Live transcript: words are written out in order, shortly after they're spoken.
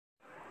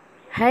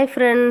Hi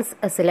friends,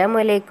 അസ്സലാമു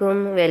അലൈക്കും.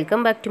 Welcome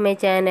back to my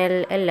channel.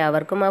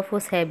 എല്ലാവർക്കും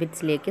ആഫൂസ്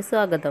ഹാബിറ്റ്സിലേക്ക്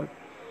സ്വാഗതം.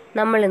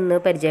 നമ്മൾ ഇന്ന്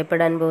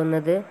പരിചയപ്പെടാൻ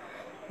പോകുന്നത്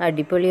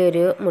അടിപൊളി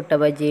ഒരു മുട്ട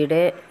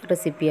ബജിയുടെ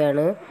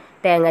റെസിപ്പിയാണ്.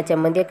 തേങ്ങാ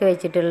ചമ്മന്തിയൊക്കെ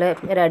വെച്ചിട്ടുള്ള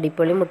ഒരു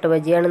അടിപൊളി മുട്ട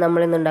ബജിയാണ്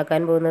നമ്മൾ ഇന്ന്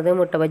ഉണ്ടാക്കാൻ പോകുന്നത്.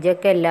 മുട്ട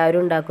ബജിയൊക്കെ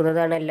എല്ലാവരും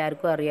ഉണ്ടാക്കുന്നതാണ്,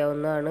 എല്ലാവർക്കും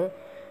അറിയാവുന്നതാണ്.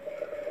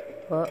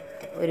 അപ്പോൾ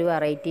ഒരു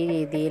വെറൈറ്റി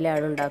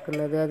രീതിയിലാണ്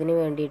ഉണ്ടാക്കുന്നത്. അതിന്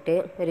വേണ്ടിയിട്ട്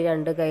ഒരു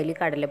 2 കയ്യിൽ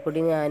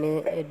കടലപ്പൊടി ഞാൻ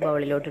ഒരു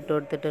ബൗളിലോട്ട് ഇട്ട്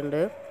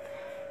കൊടുത്തിട്ടുണ്ട്.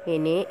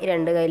 ഇനി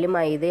 2 കയ്യിൽ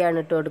മൈദയാണ്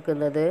ഇട്ട്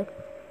കൊടുക്കുന്നത്.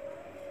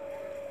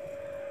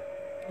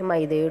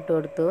 മൈദയും ഇട്ട്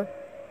കൊടുത്തു.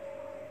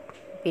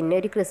 പിന്നെ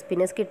ഒരു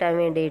ക്രിസ്പിനെസ് കിട്ടാൻ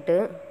വേണ്ടിയിട്ട്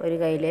ഒരു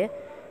കയ്യിൽ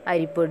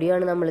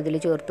അരിപ്പൊടിയാണ് നമ്മളിതിൽ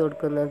ചേർത്ത്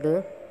കൊടുക്കുന്നത്.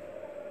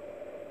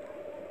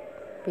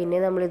 പിന്നെ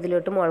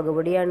നമ്മളിതിലോട്ട് മുളക്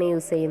പൊടിയാണ്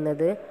യൂസ്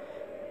ചെയ്യുന്നത്.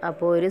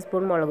 അപ്പോൾ 1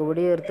 സ്പൂൺ മുളക്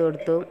പൊടി ചേർത്ത്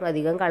കൊടുത്തു.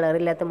 അധികം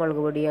കളറില്ലാത്ത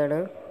മുളക് പൊടിയാണ്.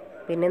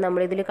 പിന്നെ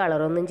നമ്മളിതിൽ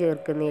കളറൊന്നും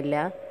ചേർക്കുന്നില്ല.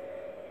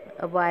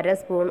 അപ്പോൾ 1/2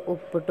 സ്പൂൺ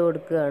ഉപ്പിട്ട്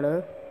കൊടുക്കുകയാണ്.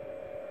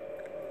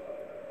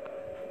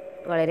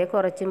 വളരെ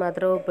കുറച്ച്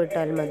മാത്രം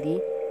ഉപ്പിട്ടാൽ മതി.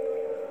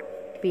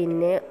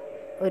 പിന്നെ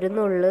ഒരു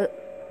നുള്ള്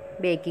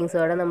ബേക്കിംഗ്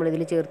സോഡ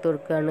നമ്മളിതിൽ ചേർത്ത്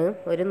കൊടുക്കുകയാണ്.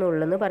 ഒരു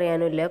നുള്ളെന്ന്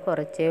പറയാനില്ല,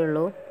 കുറച്ചേ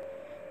ഉള്ളൂ.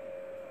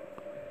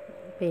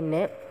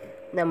 പിന്നെ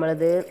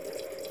നമ്മളത്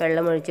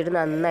വെള്ളം ഒഴിച്ചിട്ട്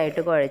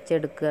നന്നായിട്ട്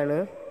കുഴച്ചെടുക്കുകയാണ്.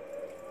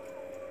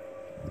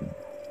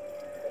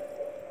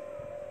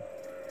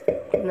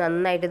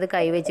 നന്നായിട്ട് ഇത്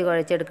കൈ വെച്ച്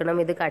കുഴച്ചെടുക്കണം.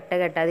 ഇത് കട്ട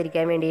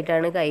കെട്ടാതിരിക്കാൻ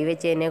വേണ്ടിയിട്ടാണ് കൈ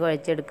വെച്ച് തന്നെ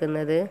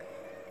കുഴച്ചെടുക്കുന്നത്.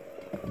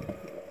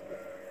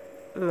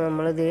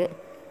 നമ്മളിത്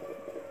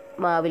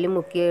മാവിൽ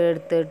മുക്കി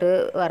എടുത്തിട്ട്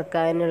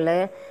വറുക്കാനുള്ള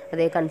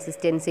അതേ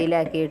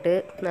കൺസിസ്റ്റൻസിയിലാക്കിയിട്ട്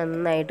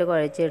നന്നായിട്ട്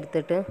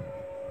കുഴച്ചെടുത്തിട്ട്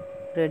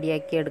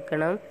റെഡിയാക്കി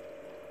എടുക്കണം.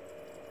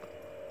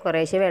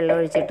 കുറേശ്ശെ വെള്ളം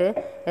ഒഴിച്ചിട്ട്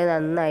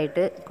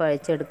നന്നായിട്ട്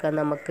കുഴച്ചെടുക്കാം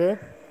നമുക്ക്.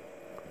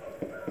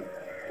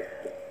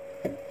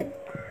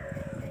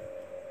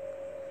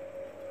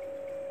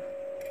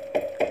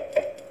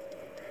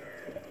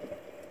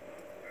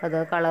 അത്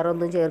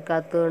കളറൊന്നും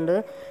ചേർക്കാത്തതുകൊണ്ട്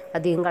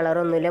അധികം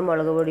കളറൊന്നുമില്ല.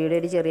 മുളക് പൊടിയുടെ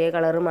ഒരു ചെറിയ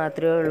കളറ്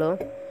മാത്രമേ ഉള്ളൂ.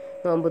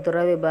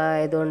 നോമ്പുതുറ വിഭവം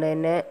ആയതുകൊണ്ട്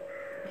തന്നെ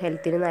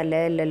ഹെൽത്തിന്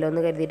നല്ലതല്ലല്ലോ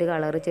എന്ന് കരുതിയിട്ട്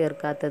കളറ്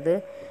ചേർക്കാത്തത്.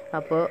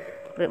 അപ്പോൾ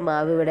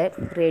മാവ് ഇവിടെ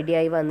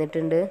റെഡിയായി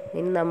വന്നിട്ടുണ്ട്.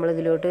 ഇനി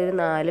നമ്മളിതിലോട്ട് ഒരു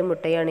 4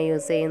 മുട്ടയാണ്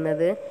യൂസ്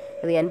ചെയ്യുന്നത്.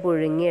 അത് ഞാൻ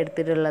പുഴുങ്ങി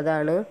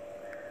എടുത്തിട്ടുള്ളതാണ്.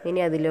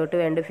 ഇനി അതിലോട്ട്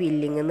വേണ്ട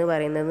ഫില്ലിംഗ് എന്ന്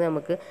പറയുന്നത്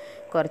നമുക്ക്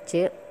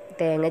കുറച്ച്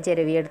തേങ്ങ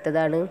ചിരവി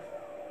എടുത്തതാണ്.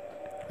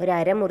 ഒരു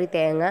 1/2 മുറി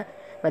തേങ്ങ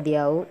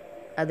മതിയാവും.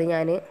 അത്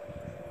ഞാൻ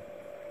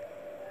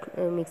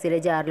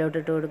മിക്സിയിലെ ജാറിലോട്ട്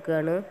ഇട്ട്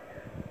കൊടുക്കുകയാണ്.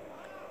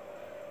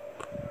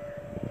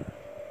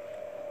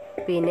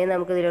 പിന്നെ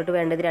നമുക്ക് ഇതിലോട്ട്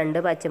വേണ്ടത് 2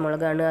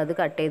 പച്ചമുളകാണ്. അത്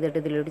കട്ട് ചെയ്തിട്ട്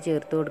ഇതിലോട്ട്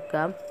ചേർത്ത്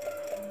കൊടുക്കാം.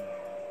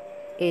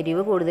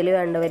 എരിവ് കൂടുതൽ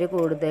വേണ്ടവർ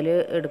കൂടുതൽ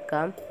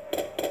എടുക്കാം.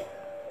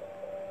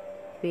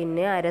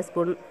 പിന്നെ 1/2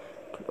 സ്പൂൺ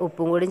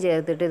ഉപ്പും കൂടി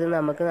ചേർത്തിട്ട് ഇത്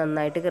നമുക്ക്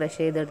നന്നായിട്ട് ക്രഷ്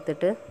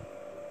ചെയ്തെടുത്തിട്ട്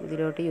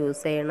ഇതിലോട്ട്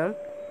യൂസ് ചെയ്യണം.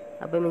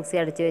 അപ്പോൾ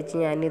മിക്സി അടച്ച് വെച്ച്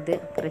ഞാനിത്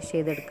ക്രഷ്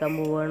ചെയ്തെടുക്കാൻ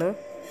പോവുകയാണ്.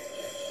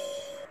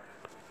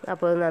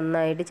 അപ്പോൾ അത്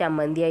നന്നായിട്ട്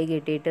ചമ്മന്തിയായി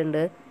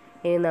കിട്ടിയിട്ടുണ്ട്.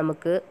 ഇനി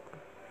നമുക്ക്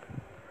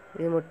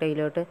ഇത്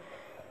മുട്ടയിലോട്ട്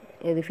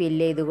ഇത്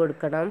ഫില്ല് ചെയ്ത്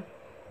കൊടുക്കണം.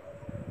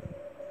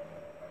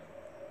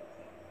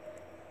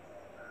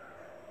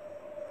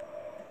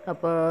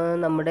 അപ്പോൾ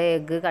നമ്മുടെ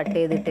എഗ്ഗ് കട്ട്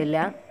ചെയ്തിട്ടില്ല.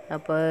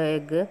 അപ്പോൾ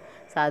എഗ്ഗ്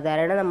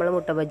സാധാരണ നമ്മൾ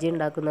മുട്ട ബജി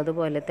ഉണ്ടാക്കുന്നത്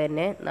പോലെ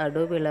തന്നെ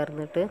നടു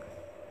പിളർന്നിട്ട്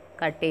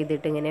കട്ട്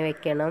ചെയ്തിട്ട് ഇങ്ങനെ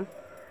വെക്കണം.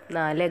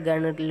 4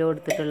 എഗ്ഗാണ് ഇതിൽ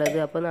കൊടുത്തിട്ടുള്ളത്.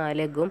 അപ്പോൾ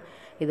 4 എഗ്ഗും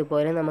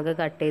ഇതുപോലെ നമുക്ക്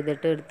കട്ട്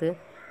ചെയ്തിട്ട് എടുത്ത്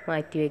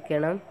മാറ്റി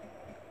വെക്കണം.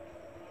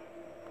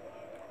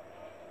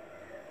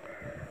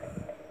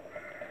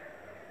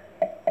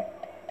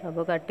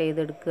 അപ്പോൾ കട്ട്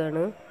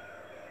ചെയ്തെടുക്കുകയാണ്.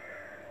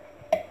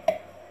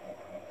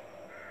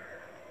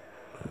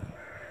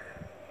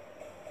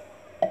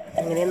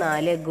 അങ്ങനെ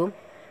 4 എഗ്ഗും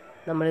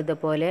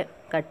നമ്മളിതുപോലെ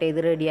കട്ട് ചെയ്ത്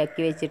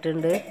റെഡിയാക്കി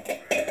വെച്ചിട്ടുണ്ട്.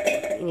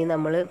 ഇനി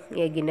നമ്മൾ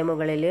എഗ്ഗിൻ്റെ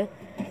മുകളിൽ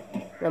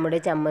നമ്മുടെ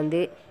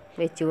ചമ്മന്തി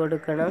വെച്ച്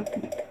കൊടുക്കണം.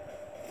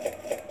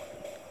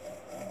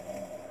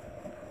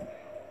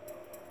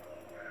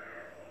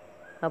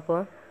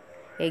 അപ്പോൾ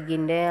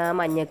എഗ്ഗിൻ്റെ ആ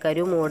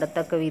മഞ്ഞക്കരു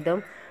മൂടത്തക്ക വിധം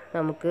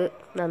നമുക്ക്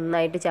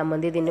നന്നായിട്ട്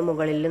ചമ്മന്തി ഇതിൻ്റെ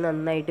മുകളിൽ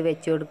നന്നായിട്ട്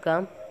വെച്ച്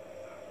കൊടുക്കാം.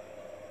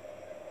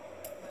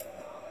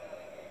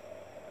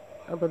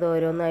 അപ്പോൾ ഇത്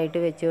ഓരോന്നായിട്ട്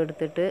വെച്ച്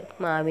കൊടുത്തിട്ട്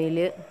മാവിൽ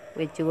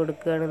വെച്ച്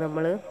കൊടുക്കുകയാണ്.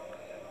 നമ്മൾ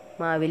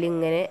മാവിൽ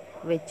ഇങ്ങനെ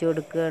വെച്ച്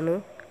കൊടുക്കുകയാണ്.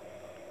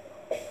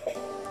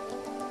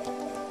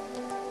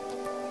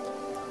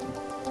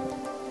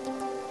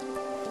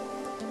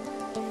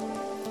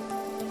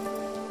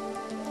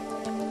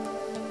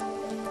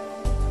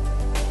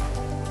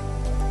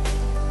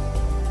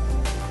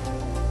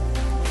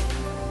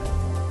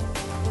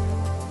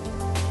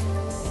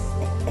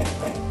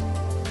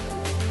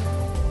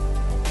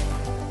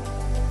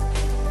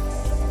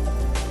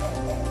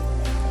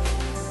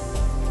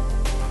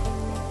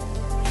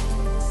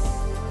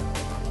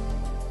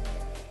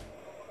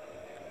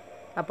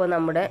 അപ്പോൾ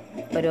നമ്മുടെ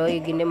ഓരോ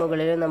എഗ്ഗിൻ്റെ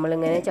മുകളിൽ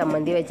നമ്മളിങ്ങനെ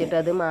ചമ്മന്തി വെച്ചിട്ട്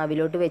അത്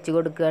മാവിലോട്ട് വെച്ച്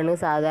കൊടുക്കുകയാണ്.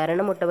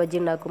 സാധാരണ മുട്ട ബജ്ജി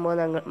ഉണ്ടാക്കുമ്പോൾ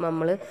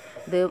നമ്മൾ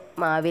ഇത്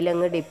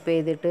മാവിലങ്ങ് ഡിപ്പ്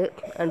ചെയ്തിട്ട്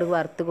അത്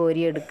വറുത്ത്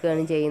കോരി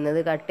എടുക്കുകയാണ് ചെയ്യുന്നത്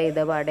കട്ട്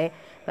ചെയ്ത പാടെ.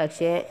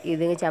 പക്ഷേ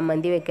ഇത്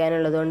ചമ്മന്തി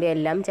വെക്കാനുള്ളതുകൊണ്ട്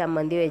എല്ലാം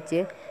ചമ്മന്തി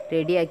വെച്ച്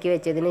റെഡിയാക്കി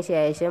വെച്ചതിന്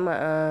ശേഷം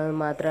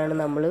മാത്രമാണ്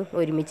നമ്മൾ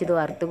ഒരുമിച്ച് ഇത്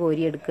വറുത്ത്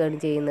കോരി എടുക്കുകയാണ്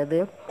ചെയ്യുന്നത്.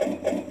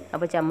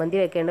 അപ്പോൾ ചമ്മന്തി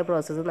വെക്കേണ്ട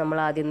പ്രോസസ്സ് നമ്മൾ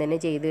ആദ്യം തന്നെ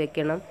ചെയ്ത്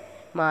വെക്കണം.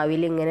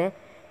 മാവിലിങ്ങനെ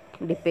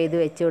ഡിപ്പ് ചെയ്ത്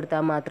വെച്ച്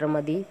കൊടുത്താൽ മാത്രം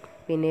മതി.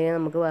 പിന്നെ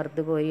നമുക്ക്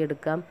വറുത്ത് കോരി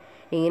എടുക്കാം.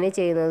 ഇങ്ങനെ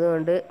ചെയ്യുന്നത്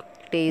കൊണ്ട്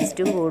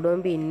ടേസ്റ്റും കൂടും.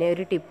 പിന്നെ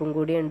ഒരു ടിപ്പും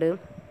കൂടിയുണ്ട്.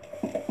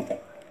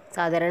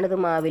 സാധാരണ ഇത്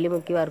മാവിൽ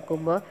മുക്കി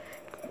വറുക്കുമ്പോൾ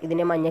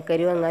ഇതിൻ്റെ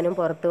മഞ്ഞക്കരി എങ്ങാനും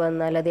പുറത്ത്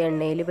വന്നാൽ അത്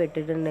എണ്ണയിൽ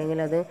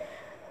പെട്ടിട്ടുണ്ടെങ്കിൽ അത്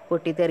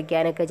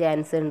പൊട്ടിത്തെറിക്കാനൊക്കെ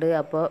ചാൻസ് ഉണ്ട്.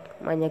 അപ്പോൾ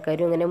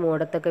മഞ്ഞക്കരി ഇങ്ങനെ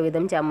മൂടത്തൊക്കെ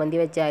വിധം ചമ്മന്തി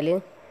വെച്ചാൽ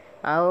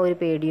ആ ഒരു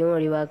പേടിയും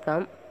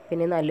ഒഴിവാക്കാം.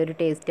 പിന്നെ നല്ലൊരു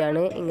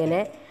ടേസ്റ്റാണ്.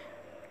 ഇങ്ങനെ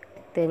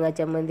തേങ്ങാ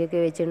ചമ്മന്തിയൊക്കെ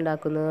വെച്ച്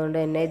ഉണ്ടാക്കുന്നത് കൊണ്ട്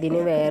തന്നെ ഇതിന്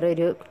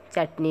വേറൊരു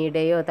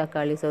ചട്നിയുടെയോ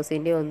തക്കാളി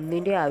സോസിൻ്റെയോ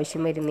ഒന്നിൻ്റെയോ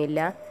ആവശ്യം വരുന്നില്ല.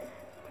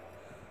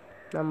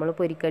 നമ്മൾ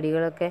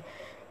പൊരിക്കടികളൊക്കെ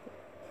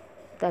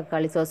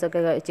തക്കാളി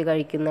സോസൊക്കെ വെച്ച്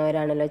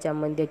കഴിക്കുന്നവരാണല്ലോ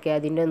ചമ്മന്തിയൊക്കെ.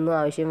 അതിൻ്റെ ഒന്നും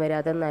ആവശ്യം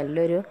വരാത്ത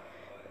നല്ലൊരു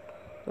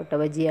മുട്ട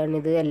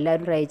ബജ്ജിയാണിത്.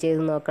 എല്ലാവരും ട്രൈ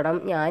ചെയ്ത് നോക്കണം.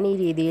 ഞാൻ ഈ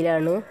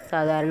രീതിയിലാണ്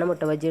സാധാരണ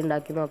മുട്ട ബജ്ജി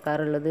ഉണ്ടാക്കി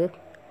നോക്കാറുള്ളത്.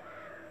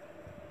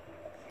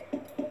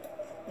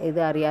 ഇത്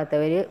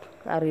അറിയാത്തവർ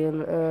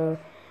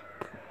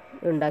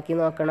ഉണ്ടാക്കി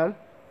നോക്കണം.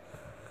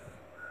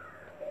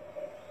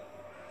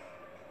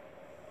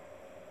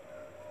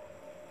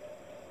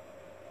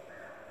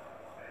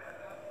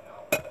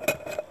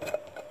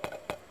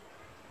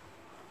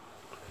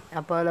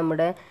 അപ്പോൾ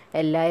നമ്മുടെ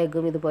എല്ലാ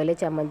എഗ്ഗും ഇതുപോലെ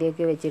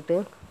ചമ്മന്തിയൊക്കെ വെച്ചിട്ട്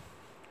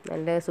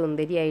നല്ല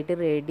സുന്ദരിയായിട്ട്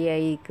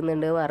റെഡിയായി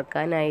ഇരിക്കുന്നുണ്ട്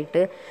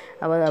വറുക്കാനായിട്ട്.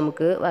 അപ്പോൾ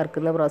നമുക്ക്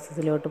വറുക്കുന്ന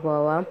പ്രോസസ്സിലോട്ട്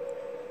പോവാം.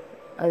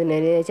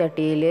 അതിനൊരു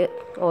ചട്ടിയിൽ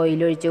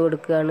ഓയിൽ ഒഴിച്ച്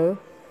കൊടുക്കുകയാണ്.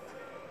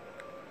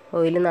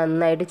 ഓയിൽ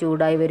നന്നായിട്ട്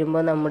ചൂടായി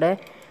വരുമ്പോൾ നമ്മുടെ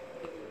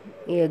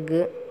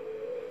എഗ്ഗ്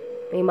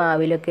ഈ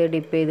മാവിലൊക്കെ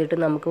ഡിപ്പ് ചെയ്തിട്ട്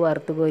നമുക്ക്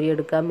വറുത്ത്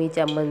കോരിയെടുക്കാം. ഈ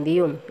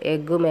ചമ്മന്തിയും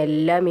എഗ്ഗും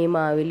എല്ലാം ഈ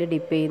മാവിൽ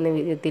ഡിപ്പ് ചെയ്യുന്ന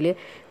വിധത്തിൽ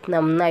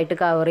നന്നായിട്ട്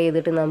കവർ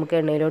ചെയ്തിട്ട് നമുക്ക്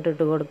എണ്ണയിലോട്ട്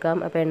ഇട്ട് കൊടുക്കാം.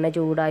 അപ്പോൾ എണ്ണ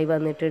ചൂടായി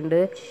വന്നിട്ടുണ്ട്,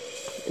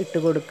 ഇട്ട്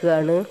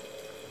കൊടുക്കുകയാണ്.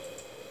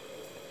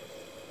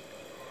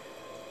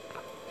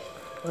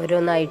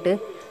 ഓരോന്നായിട്ട്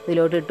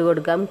ഇതിലോട്ട് ഇട്ട്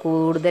കൊടുക്കാം.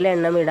 കൂടുതൽ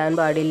എണ്ണം ഇടാൻ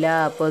പാടില്ല,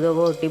 അപ്പോൾ അത്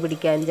ഒട്ടി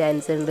പിടിക്കാൻ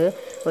ചാൻസ് ഉണ്ട്.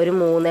 ഒരു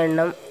 3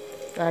 എണ്ണം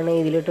ആണ്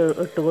ഇതിലിട്ട്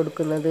ഇട്ട്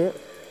കൊടുക്കുന്നത്.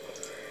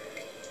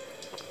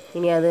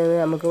 ഇനി അത്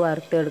നമുക്ക്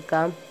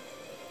വറുത്തെടുക്കാം.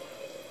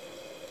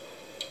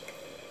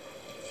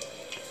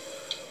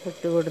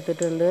 ഇട്ട്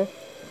കൊടുത്തിട്ടുണ്ട്.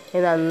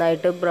 ഇത്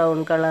നന്നായിട്ട് ബ്രൗൺ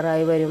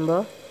കളറായി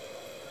വരുമ്പോൾ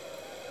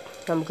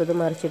നമുക്കിത്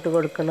മറിച്ചിട്ട്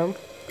കൊടുക്കണം.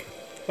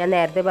 ഞാൻ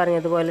നേരത്തെ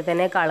പറഞ്ഞതുപോലെ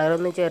തന്നെ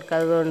കളറൊന്നും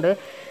ചേർക്കാത്തത് കൊണ്ട്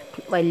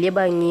വലിയ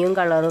ഭംഗിയും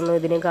കളറൊന്നും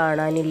ഇതിന്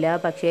കാണാനില്ല.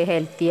 പക്ഷേ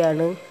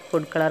ഹെൽത്തിയാണ്.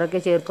 ഫുഡ് കളറൊക്കെ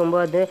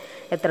ചേർക്കുമ്പോൾ അത്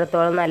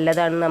എത്രത്തോളം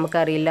നല്ലതാണെന്ന്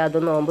നമുക്കറിയില്ല. അത്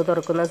നോമ്പ്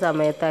തുറക്കുന്ന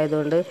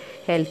സമയത്തായതുകൊണ്ട്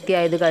ഹെൽത്തി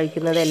ആയത്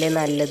കഴിക്കുന്നതല്ലേ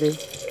നല്ലത്.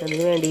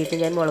 അതിന് വേണ്ടിയിട്ട്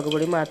ഞാൻ മുളക്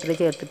പൊടി മാത്രമേ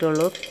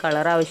ചേർത്തിട്ടുള്ളൂ.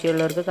 കളർ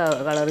ആവശ്യമുള്ളവർക്ക്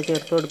കളർ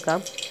ചേർത്ത്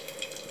കൊടുക്കാം.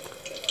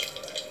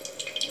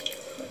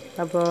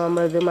 അപ്പോൾ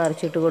നമ്മളിത്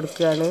മറിച്ചിട്ട്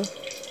കൊടുക്കുകയാണ്.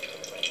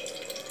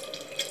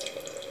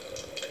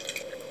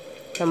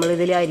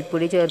 നമ്മളിതിൽ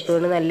അരിപ്പൊടി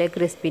ചേർത്തുകൊണ്ട് നല്ല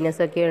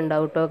ക്രിസ്പിനെസ്സൊക്കെ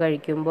ഉണ്ടാവും കേട്ടോ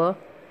കഴിക്കുമ്പോൾ.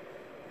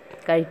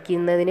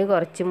 കഴിക്കുന്നതിന്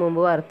കുറച്ച്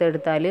മുമ്പ്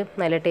വറുത്തെടുത്താൽ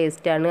നല്ല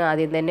ടേസ്റ്റാണ്.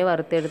 ആദ്യം തന്നെ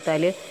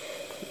വറുത്തെടുത്താൽ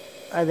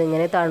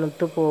അതിങ്ങനെ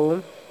തണുത്ത് പോവും.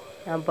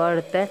 അപ്പോൾ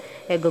അടുത്ത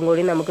എഗ്ഗും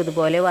കൂടി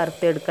നമുക്കിതുപോലെ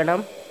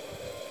വറുത്തെടുക്കണം.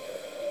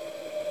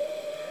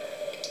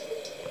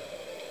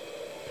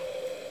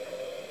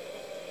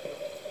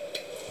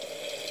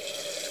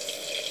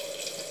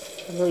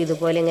 അപ്പോൾ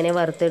ഇതുപോലെ ഇങ്ങനെ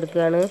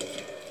വറുത്തെടുക്കുകയാണ്.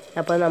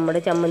 അപ്പോൾ നമ്മുടെ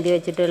ചമ്മന്തി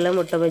വെച്ചിട്ടുള്ള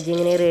മുട്ട ബജ്ജി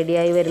ഇങ്ങനെ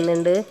റെഡിയായി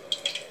വരുന്നുണ്ട്.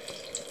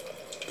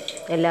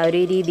 എല്ലാവരും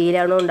ഈ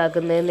രീതിയിലാണോ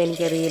ഉണ്ടാക്കുന്നതെന്ന്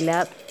എനിക്കറിയില്ല.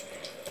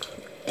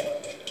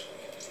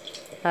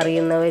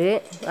 അറിയുന്നവർ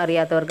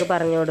അറിയാത്തവർക്ക്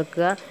പറഞ്ഞു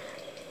കൊടുക്കുക.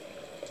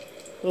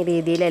 ഈ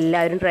രീതിയിൽ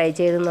എല്ലാവരും ട്രൈ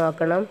ചെയ്ത്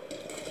നോക്കണം.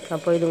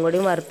 അപ്പോൾ ഇതും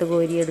കൂടി വറുത്ത്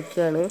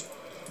കോരിയെടുക്കുകയാണ്.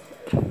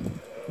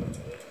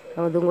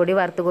 അതും കൂടി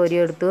വറുത്ത്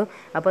കോരിയെടുത്തു.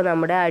 അപ്പോൾ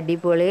നമ്മുടെ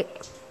അടിപൊളി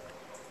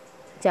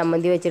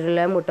ചമ്മന്തി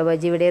വെച്ചിട്ടുള്ള മുട്ട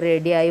ബജ്ജി ഇവിടെ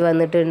റെഡിയായി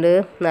വന്നിട്ടുണ്ട്.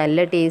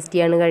 നല്ല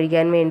ടേസ്റ്റിയാണ്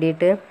കഴിക്കാൻ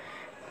വേണ്ടിയിട്ട്.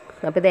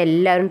 അപ്പോൾ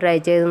ഇതെല്ലാവരും ട്രൈ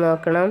ചെയ്ത്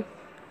നോക്കണം.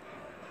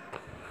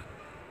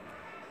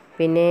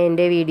 പിന്നെ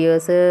എൻ്റെ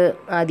വീഡിയോസ്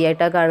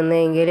ആദ്യമായിട്ടാണ്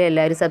കാണുന്നതെങ്കിൽ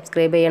എല്ലാവരും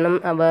സബ്സ്ക്രൈബ് ചെയ്യണം.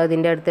 അപ്പോൾ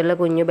അതിൻ്റെ അടുത്തുള്ള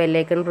കുഞ്ഞു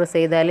ബെല്ലൈക്കൺ പ്രസ്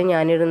ചെയ്താൽ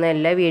ഞാനിടുന്ന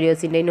എല്ലാ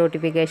വീഡിയോസിൻ്റെയും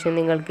നോട്ടിഫിക്കേഷൻ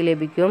നിങ്ങൾക്ക്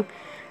ലഭിക്കും.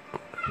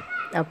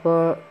 അപ്പോൾ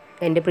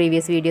എൻ്റെ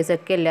പ്രീവിയസ്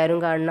വീഡിയോസൊക്കെ എല്ലാവരും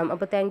കാണണം.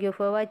 അപ്പോൾ താങ്ക് യു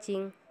ഫോർ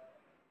വാച്ചിങ്.